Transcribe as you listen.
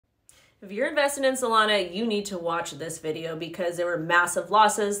If you're invested in Solana, you need to watch this video because there were massive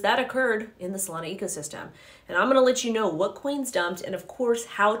losses that occurred in the Solana ecosystem. And I'm going to let you know what coins dumped and of course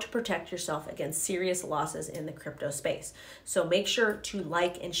how to protect yourself against serious losses in the crypto space. So make sure to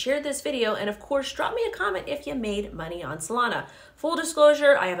like and share this video, and of course drop me a comment if you made money on Solana. Full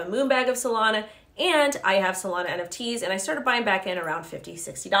disclosure, I have a moon bag of Solana and I have Solana NFTs, and I started buying back in around $50,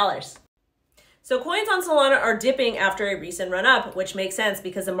 $60. So coins on Solana are dipping after a recent run up, which makes sense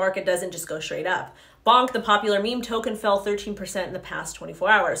because the market doesn't just go straight up. Bonk, the popular meme token, fell 13% in the past 24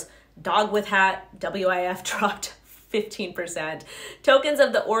 hours. Dog with hat, WIF, dropped 15%. Tokens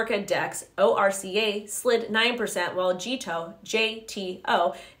of the Orca DEX, ORCA, slid 9%, while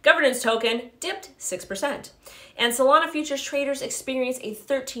JTO, governance token, dipped 6%. And Solana futures traders experienced a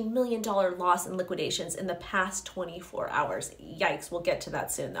 $13 million loss in liquidations in the past 24 hours. Yikes, we'll get to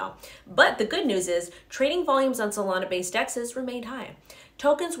that soon though. But the good news is trading volumes on Solana-based DEXs remained high.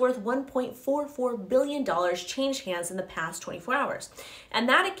 Tokens worth $1.44 billion changed hands in the past 24 hours. And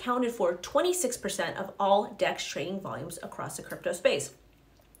that accounted for 26% of all DEX trading volumes across the crypto space,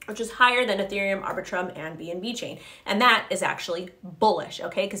 which is higher than Ethereum, Arbitrum, and BNB chain. And that is actually bullish,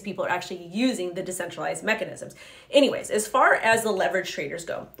 okay? Because people are actually using the decentralized mechanisms. Anyways, as far as the leverage traders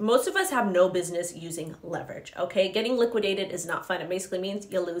go, most of us have no business using leverage, okay? Getting liquidated is not fun. It basically means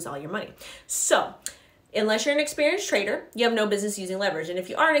you lose all your money. So, unless you're an experienced trader, you have no business using leverage. And if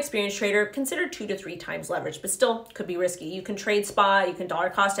you are an experienced trader, consider 2 to 3 times leverage, but still could be risky. You can trade spot, you can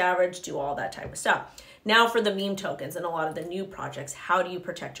dollar cost average, do all that type of stuff. Now for the meme tokens and a lot of the new projects, how do you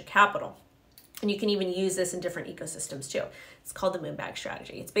protect your capital? And you can even use this in different ecosystems too. It's called the moon bag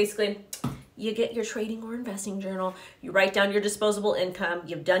strategy. It's basically, you get your trading or investing journal, you write down your disposable income,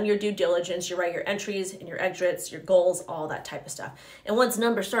 you've done your due diligence, you write your entries and your exits, your goals, all that type of stuff. And once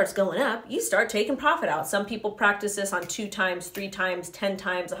number starts going up, you start taking profit out. Some people practice this on 2 times, 3 times, 10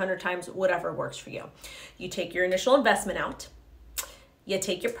 times, 100 times, whatever works for you. You take your initial investment out, you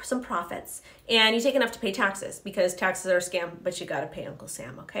take some profits, and you take enough to pay taxes, because taxes are a scam, but you got to pay Uncle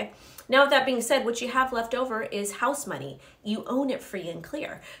Sam, okay? Now, with that being said, what you have left over is house money. You own it free and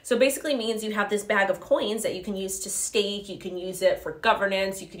clear. So basically means you have this bag of coins that you can use to stake, you can use it for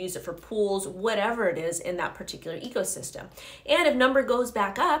governance, you can use it for pools, whatever it is in that particular ecosystem. And if number goes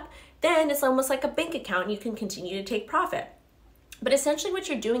back up, then it's almost like a bank account and you can continue to take profit. But essentially what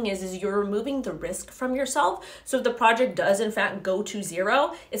you're doing is you're removing the risk from yourself. So if the project does in fact go to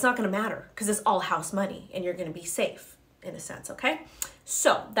zero, it's not gonna matter because it's all house money and you're gonna be safe in a sense, okay?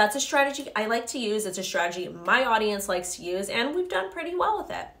 So that's a strategy I like to use. It's a strategy my audience likes to use, and we've done pretty well with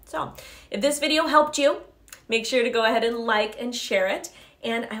it. So if this video helped you, make sure to go ahead and like and share it,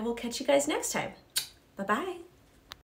 and I will catch you guys next time. Bye-bye.